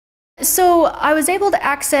So I was able to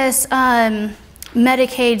access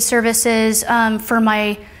Medicaid services for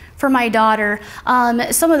my daughter.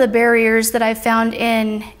 Some of the barriers that I've found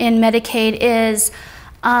in Medicaid is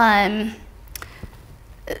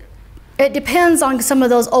it depends on some of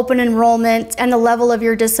those open enrollment and the level of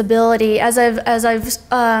your disability. As I've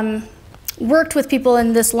worked with people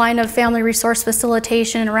in this line of family resource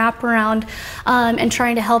facilitation and wraparound and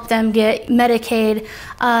trying to help them get Medicaid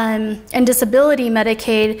and disability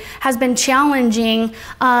Medicaid has been challenging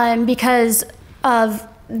because of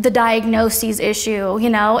the diagnoses issue. You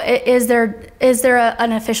know, is there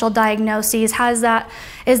an official diagnosis? Is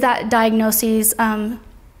that diagnosis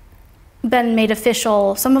been made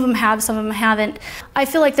official? Some of them have, some of them haven't. I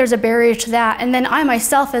feel like there's a barrier to that. And then I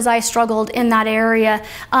myself, as I struggled in that area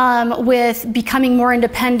with becoming more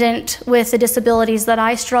independent with the disabilities that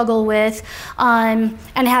I struggle with, and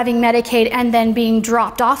having Medicaid and then being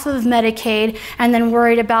dropped off of Medicaid and then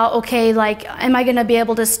worried about, okay, like, am I gonna be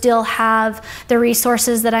able to still have the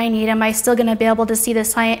resources that I need? Am I still gonna be able to see the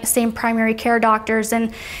same primary care doctors?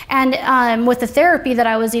 And with the therapy that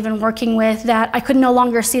I was even working with, that I could no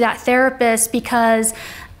longer see that therapist because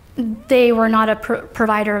they were not a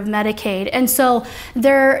provider of Medicaid. And so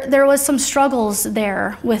there was some struggles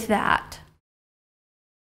there with that.